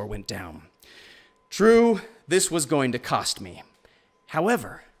entire store went down. True, this was going to cost me.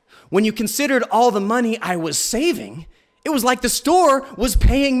 However, when you considered all the money I was saving, it was like the store was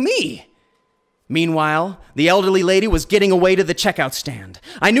paying me. Meanwhile, the elderly lady was getting away to the checkout stand.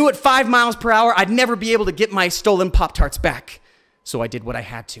 I knew at 5 miles per hour I'd never be able to get my stolen Pop-Tarts back, so I did what I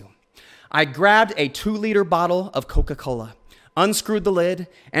had to. I grabbed a 2-liter bottle of Coca-Cola, unscrewed the lid,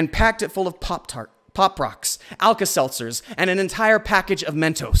 and packed it full of Pop Rocks, Alka-Seltzers, and an entire package of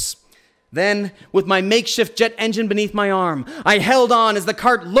Mentos. Then, with my makeshift jet engine beneath my arm, I held on as the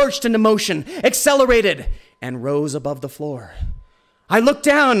cart lurched into motion, accelerated, and rose above the floor. I looked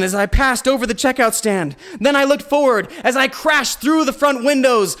down as I passed over the checkout stand. Then I looked forward as I crashed through the front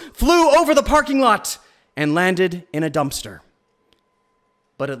windows, flew over the parking lot, and landed in a dumpster.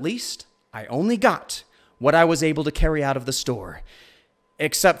 But at least I only got what I was able to carry out of the store,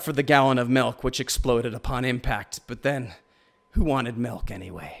 except for the gallon of milk, which exploded upon impact. But then, who wanted milk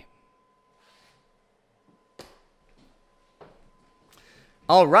anyway?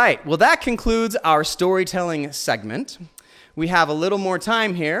 All right, well, that concludes our storytelling segment. We have a little more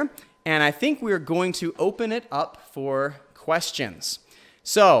time here, and I think we're going to open it up for questions.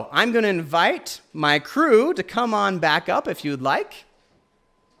 So I'm going to invite my crew to come on back up if you'd like,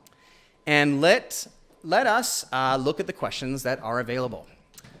 and let us look at the questions that are available.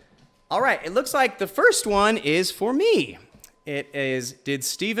 All right, it looks like the first one is for me. It is, did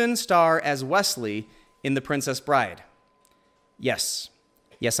Stephen star as Wesley in The Princess Bride? Yes.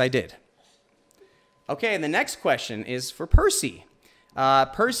 Yes, I did. Okay, and the next question is for Percy.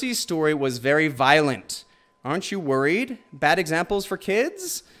 Percy's story was very violent. Aren't you worried? Bad examples for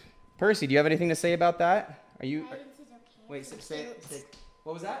kids? Percy, do you have anything to say about that? Are you? Violence is okay. Wait, say,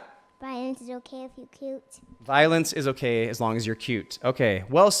 what was that? Violence is okay if you're cute. Violence is okay as long as you're cute. Okay,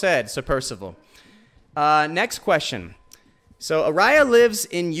 well said, Sir Percival. Next question. So Araya lives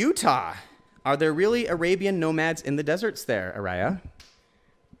in Utah. Are there really Arabian nomads in the deserts there, Araya?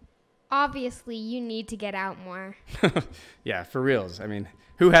 Obviously, you need to get out more. Yeah, for reals. I mean,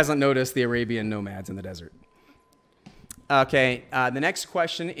 who hasn't noticed the Arabian nomads in the desert? Okay, the next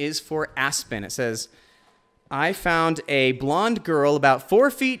question is for Aspen. It says, I found a blonde girl about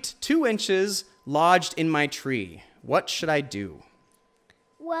 4 feet 2 inches lodged in my tree. What should I do?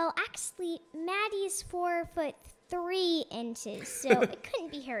 Well, actually, Maddie's 4'3", so it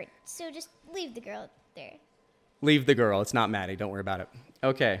couldn't be her. So just leave the girl there. Leave the girl. It's not Maddie. Don't worry about it.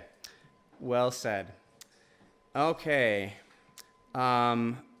 Okay. Well said. Okay.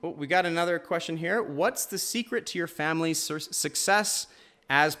 We got another question here. What's the secret to your family's success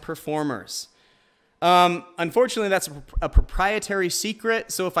as performers? Unfortunately, that's a proprietary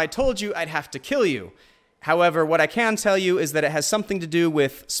secret, so if I told you, I'd have to kill you. However, what I can tell you is that it has something to do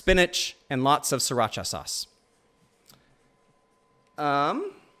with spinach and lots of sriracha sauce.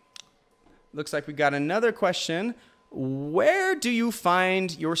 Looks like we got another question. Where do you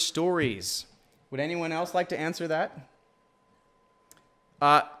find your stories? Would anyone else like to answer that?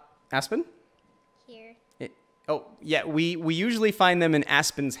 Aspen? Here. We usually find them in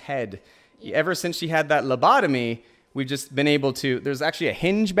Aspen's head. Ever since she had that lobotomy, we've just been able to, there's actually a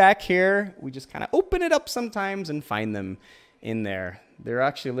hinge back here. We just kind of open it up sometimes and find them in there. They're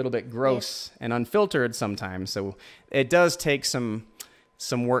actually a little bit gross and unfiltered sometimes, so it does take some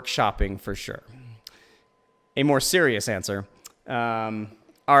workshopping for sure. A more serious answer.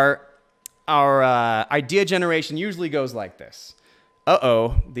 Our idea generation usually goes like this.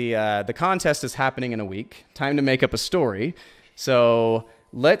 The contest is happening in a week. Time to make up a story. So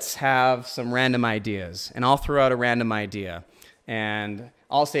let's have some random ideas. And I'll throw out a random idea. And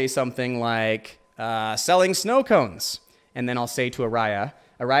I'll say something like selling snow cones. And then I'll say to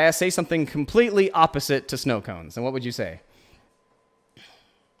Araya, say something completely opposite to snow cones. And what would you say?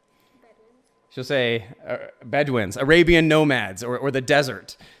 She'll say Bedouins, Arabian nomads, or the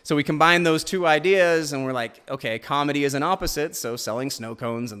desert. So we combine those two ideas, and we're like, okay, comedy is an opposite, so selling snow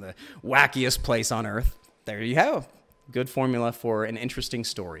cones in the wackiest place on earth. There you have. Good formula for an interesting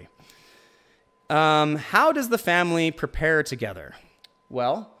story. How does the family prepare together?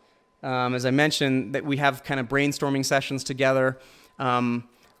 Well, as I mentioned, that we have kind of brainstorming sessions together.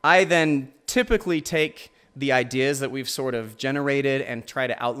 I then typically take the ideas that we've sort of generated and try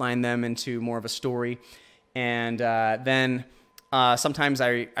to outline them into more of a story. And then sometimes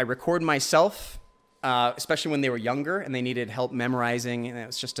I record myself, especially when they were younger and they needed help memorizing. And it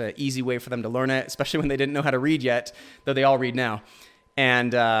was just an easy way for them to learn it, especially when they didn't know how to read yet, though they all read now.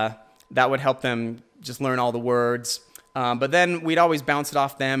 And that would help them just learn all the words. But then we'd always bounce it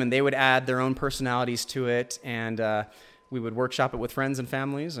off them, and they would add their own personalities to it. And we would workshop it with friends and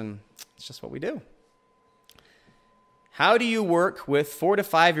families, and it's just what we do. How do you work with 4 to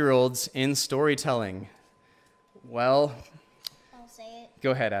 5-year-olds in storytelling? Well, I'll say it.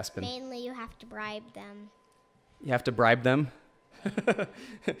 Go ahead, Aspen. Mainly you have to bribe them. You have to bribe them?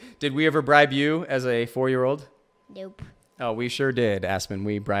 Did we ever bribe you as a 4-year-old? Nope. Oh, we sure did, Aspen.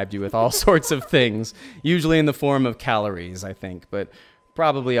 We bribed you with all sorts of things, usually in the form of calories, I think, but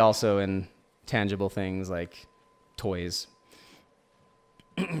probably also in tangible things like toys.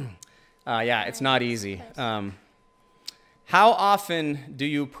 Yeah, it's not easy. How often do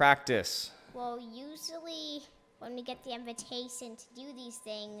you practice? Well, usually when we get the invitation to do these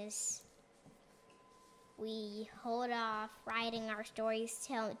things, we hold off writing our stories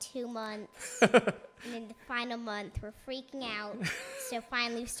till 2 months. And in the final month, we're freaking out. So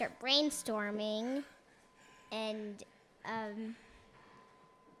finally we start brainstorming. And then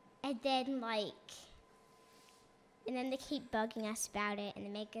they keep bugging us about it, and they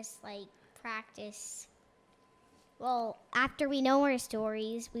make us practice. Well, after we know our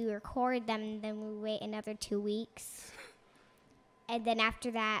stories, we record them, and then we wait another 2 weeks. And then after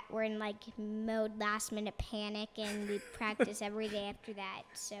that, we're in mode last minute panic, and we practice every day after that.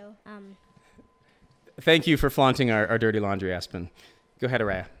 So, Thank you for flaunting our dirty laundry, Aspen. Go ahead,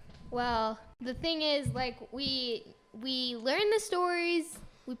 Araya. Well, the thing is, we learn the stories.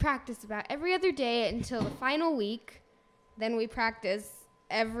 We practice about every other day until the final week. Then we practice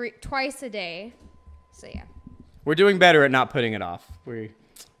twice a day. So yeah. We're doing better at not putting it off. We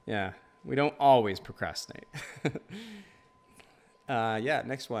don't always procrastinate.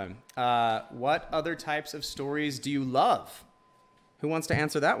 Next one. What other types of stories do you love? Who wants to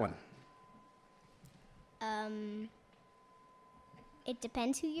answer that one? it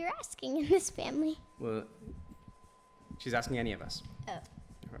depends who you're asking in this family. Well, she's asking any of us.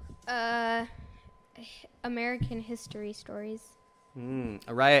 American history stories.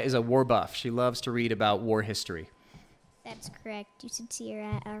 Araya is a war buff. She loves to read about war history. That's correct. You should see her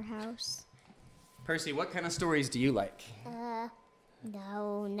at our house. Percy, what kind of stories do you like?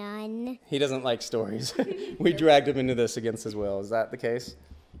 No, none. He doesn't like stories. We dragged him into this against his will. Is that the case?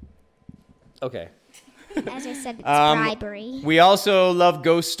 Okay. As I said, it's bribery. We also love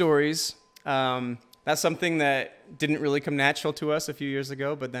ghost stories. That's something that didn't really come natural to us a few years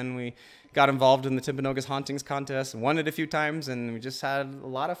ago, but then we got involved in the Timpanogos Hauntings contest and won it a few times, and we just had a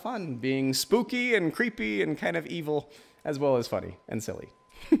lot of fun being spooky and creepy and kind of evil, as well as funny and silly.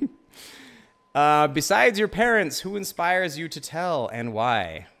 Besides your parents, who inspires you to tell and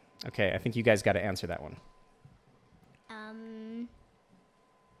why? Okay, I think you guys got to answer that one.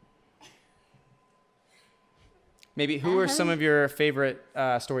 Maybe who are some of your favorite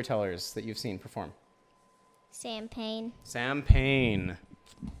storytellers that you've seen perform? Sam Payne. Sam Payne.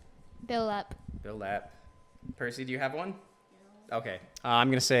 Bill Up. Bill Lapp. Percy, do you have one? No. Okay. I'm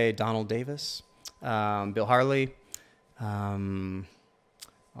going to say Donald Davis, Bill Harley, all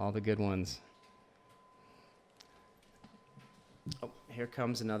the good ones. Oh, here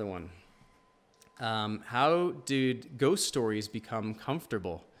comes another one. How did ghost stories become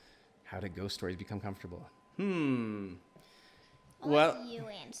comfortable? How did ghost stories become comfortable? Well, You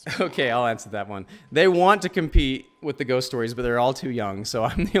answer. okay, I'll answer that one. They want to compete with the ghost stories, but they're all too young, so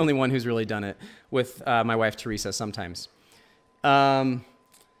I'm the only one who's really done it with my wife, Teresa, sometimes. You won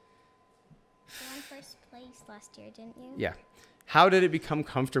first place last year, didn't you? Yeah. How did it become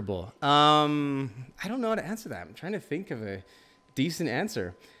comfortable? I don't know how to answer that. I'm trying to think of a decent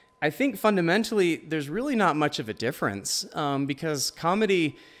answer. I think fundamentally there's really not much of a difference because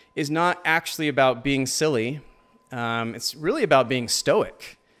comedy is not actually about being silly. It's really about being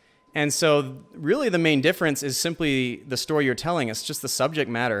stoic. And so really the main difference is simply the story you're telling. It's just the subject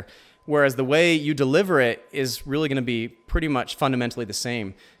matter. Whereas the way you deliver it is really going to be pretty much fundamentally the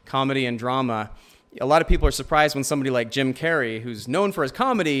same. Comedy and drama. A lot of people are surprised when somebody like Jim Carrey, who's known for his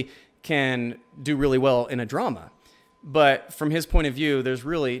comedy, can do really well in a drama. But from his point of view, there's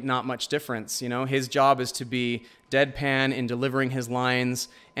really not much difference. You know, his job is to be deadpan in delivering his lines,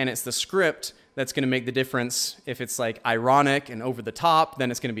 and it's the script that's going to make the difference. If it's like ironic and over the top, then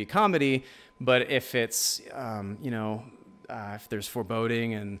it's going to be a comedy. But if it's, if there's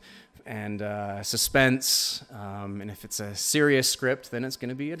foreboding and suspense, and if it's a serious script, then it's going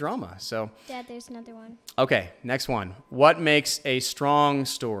to be a drama. So, Dad, there's another one. okay, next one. What makes a strong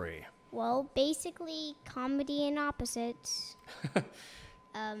story? Well, basically, comedy and opposites.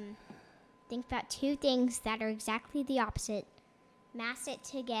 Think about two things that are exactly the opposite. Mass it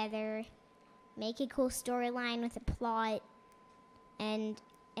together, make a cool storyline with a plot, and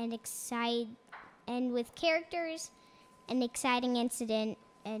with characters, an exciting incident,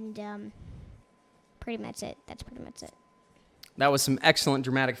 and pretty much it. That's pretty much it. That was some excellent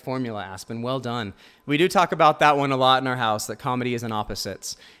dramatic formula, Aspen. Well done. We do talk about that one a lot in our house, that comedy is an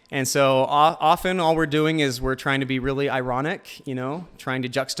opposites. And so often all we're doing is we're trying to be really ironic, trying to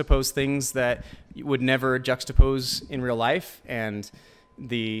juxtapose things that you would never juxtapose in real life. And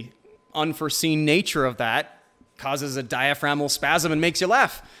the unforeseen nature of that causes a diaphragmal spasm and makes you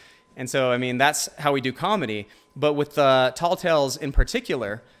laugh. And so, that's how we do comedy. But with the Tall Tales in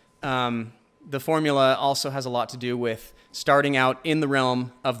particular, the formula also has a lot to do with starting out in the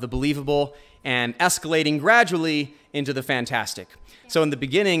realm of the believable and escalating gradually into the fantastic. So in the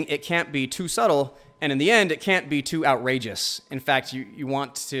beginning, it can't be too subtle, and in the end, it can't be too outrageous. In fact, you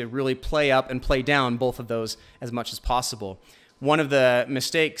want to really play up and play down both of those as much as possible. One of the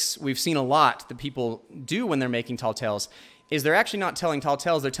mistakes we've seen a lot that people do when they're making tall tales is they're actually not telling tall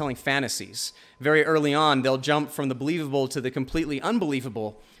tales, they're telling fantasies. Very early on, they'll jump from the believable to the completely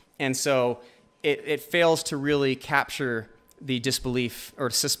unbelievable, and so it fails to really capture the disbelief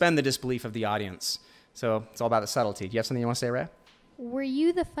or suspend the disbelief of the audience. So it's all about the subtlety. Do you have something you want to say, Ray? Were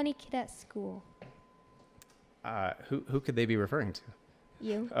you the funny kid at school? Who could they be referring to?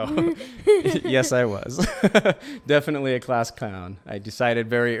 You. Oh, yes, I was. Definitely a class clown. I decided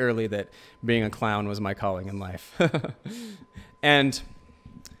very early that being a clown was my calling in life. And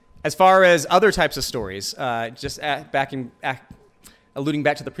as far as other types of stories, alluding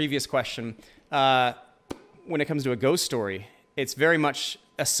back to the previous question, when it comes to a ghost story, it's very much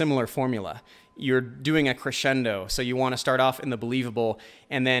a similar formula. You're doing a crescendo, so you want to start off in the believable,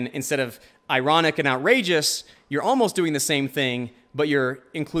 and then instead of ironic and outrageous, you're almost doing the same thing, but you're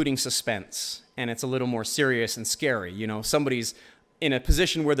including suspense, and it's a little more serious and scary. Somebody's in a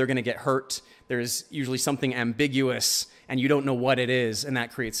position where they're going to get hurt. There's usually something ambiguous, and you don't know what it is, and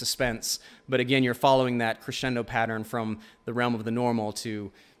that creates suspense. But again, you're following that crescendo pattern from the realm of the normal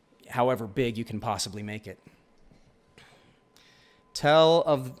to however big you can possibly make it. Tell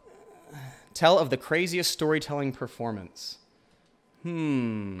of the craziest storytelling performance.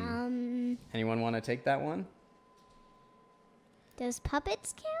 Anyone want to take that one? Does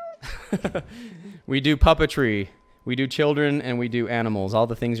puppets count? We do puppetry. We do children and we do animals, all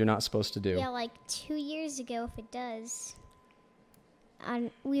the things you're not supposed to do. Yeah, like 2 years ago, if it does.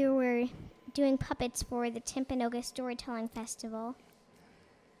 We were doing puppets for the Timpanogah Storytelling Festival.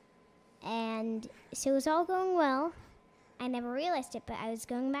 And so it was all going well. I never realized it, but I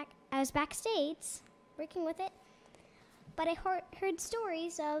was backstage working with it. But I heard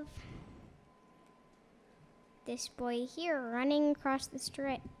stories of this boy here running across the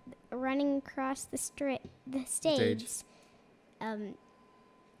stage,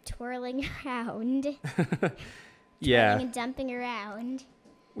 twirling around, Yeah. twirling and jumping around.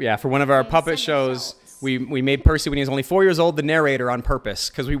 Yeah, for one of our Doing puppet shows, somersaults. we made Percy, when he was only 4 years old, the narrator on purpose,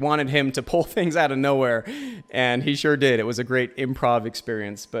 because we wanted him to pull things out of nowhere, and he sure did. It was a great improv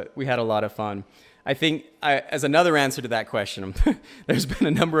experience, but we had a lot of fun. I think, as another answer to that question, there's been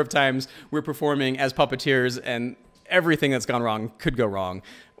a number of times we're performing as puppeteers, and everything that's gone wrong could go wrong.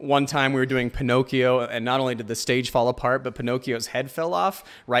 One time we were doing Pinocchio, and not only did the stage fall apart, but Pinocchio's head fell off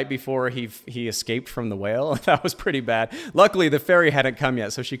right before he escaped from the whale. That was pretty bad. Luckily, the fairy hadn't come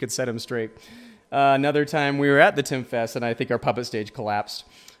yet, so she could set him straight. Another time we were at the Tim Fest, and I think our puppet stage collapsed.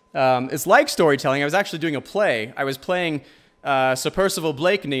 It's like storytelling. I was actually doing a play. I was playing Sir Percival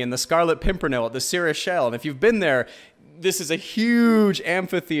Blakeney in the Scarlet Pimpernel at the Sierra Shell, and if you've been there, this is a huge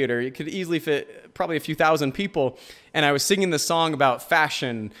amphitheater. It could easily fit probably a few thousand people. And I was singing the song about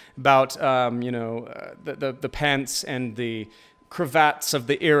fashion, about the pants and the cravats of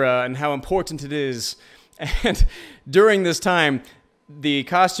the era and how important it is. And during this time, the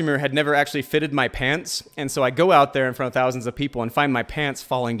costumer had never actually fitted my pants. And so I go out there in front of thousands of people and find my pants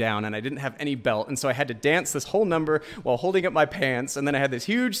falling down, and I didn't have any belt. And so I had to dance this whole number while holding up my pants. And then I had this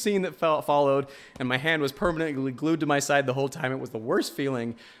huge scene that followed, and my hand was permanently glued to my side the whole time. It was the worst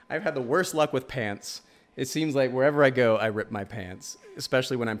feeling. I've had the worst luck with pants. It seems like wherever I go, I rip my pants,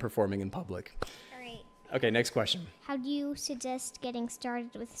 especially when I'm performing in public. All right. Okay, next question. How do you suggest getting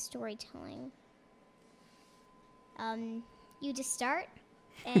started with storytelling? You just start,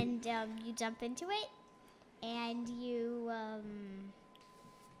 and you jump into it, and you,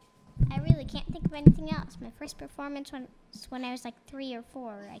 I really can't think of anything else. My first performance was when I was like 3 or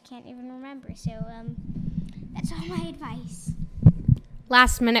 4. I can't even remember, so that's all my advice.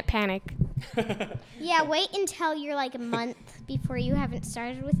 Last minute panic. Yeah, wait until you're like a month before you haven't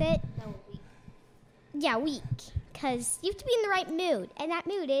started with it. No, week. Yeah, week, because you have to be in the right mood, and that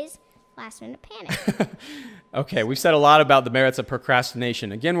mood is last minute panic. Okay, we've said a lot about the merits of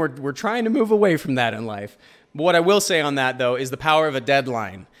procrastination. Again, we're trying to move away from that in life. But what I will say on that, though, is the power of a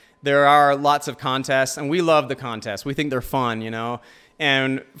deadline. There are lots of contests, and we love the contests. We think they're fun, you know.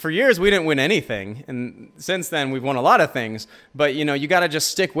 And for years, we didn't win anything. And since then, we've won a lot of things. But, you know, you got to just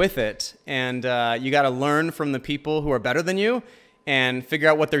stick with it. And you got to learn from the people who are better than you and figure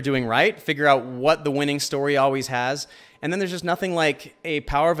out what they're doing right, figure out what the winning story always has. And then there's just nothing like a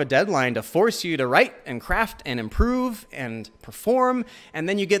power of a deadline to force you to write and craft and improve and perform. And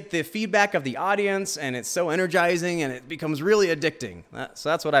then you get the feedback of the audience, and it's so energizing, and it becomes really addicting. So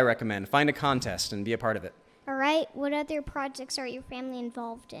that's what I recommend. Find a contest and be a part of it. All right, what other projects are your family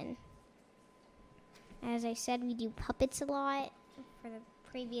involved in? As I said, we do puppets a lot for the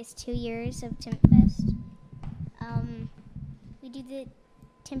previous 2 years of TimpFest.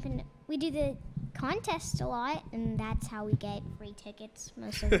 We do the contest a lot, and that's how we get free tickets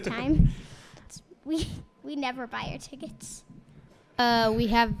most of the time. We never buy our tickets. We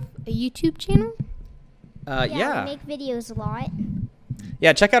have a YouTube channel. Yeah. We make videos a lot.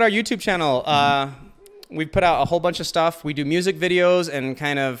 Yeah, check out our YouTube channel. We've put out a whole bunch of stuff. We do music videos and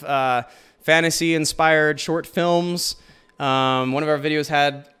kind of fantasy-inspired short films. One of our videos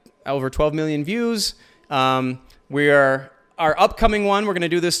had over 12 million views. Our upcoming one we're going to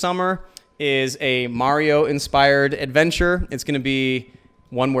do this summer is a Mario-inspired adventure. It's going to be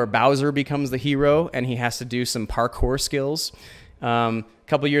one where Bowser becomes the hero, and he has to do some parkour skills. A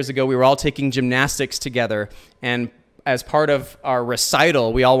couple years ago, we were all taking gymnastics together, and as part of our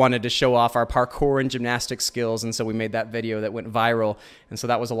recital, we all wanted to show off our parkour and gymnastics skills, and so we made that video that went viral, and so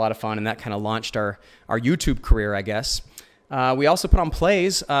that was a lot of fun, and that kind of launched our YouTube career, I guess. We also put on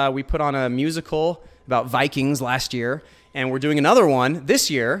plays. We put on a musical about Vikings last year, and we're doing another one this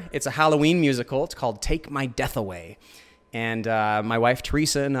year. It's a Halloween musical. It's called Take My Death Away, and my wife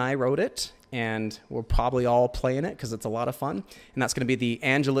Teresa and I wrote it, and we'll probably all play in it because it's a lot of fun. And that's going to be the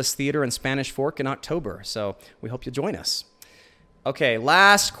Angelus Theater in Spanish Fork in October. So we hope you'll join us. Okay,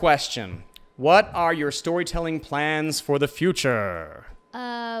 last question. What are your storytelling plans for the future?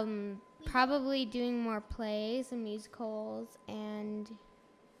 Probably doing more plays and musicals, and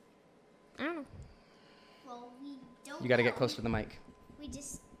I don't know. Well, we don't You got to know. get close to the mic. We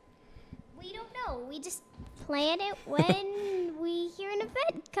We don't know. We just plan it when we hear an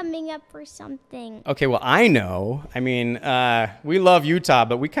event coming up or something. Okay, well, I know. I mean, we love Utah,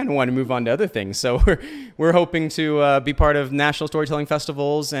 but we kind of want to move on to other things. So we're hoping to be part of national storytelling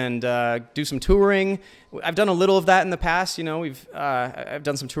festivals and do some touring. I've done a little of that in the past. You know, I've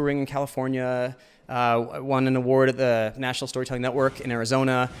done some touring in California, won an award at the National Storytelling Network in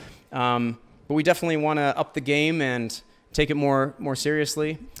Arizona. But we definitely want to up the game and take it more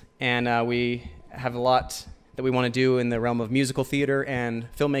seriously. And we have a lot that we want to do in the realm of musical theater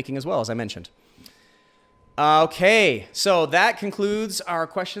and filmmaking as well, as I mentioned. Okay, so that concludes our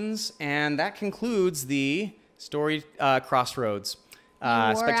questions, and that concludes the story Crossroads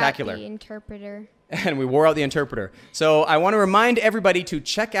Spectacular. Wore out the interpreter. And we wore out the interpreter. So I want to remind everybody to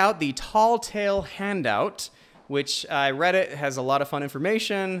check out the Tall Tale handout, which I read it, has a lot of fun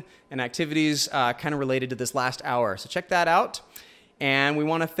information and activities kind of related to this last hour. So check that out. And we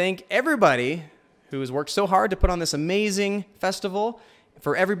want to thank everybody who has worked so hard to put on this amazing festival.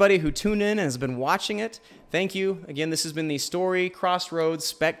 For everybody who tuned in and has been watching it, thank you. Again, this has been the Story Crossroads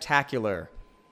Spectacular.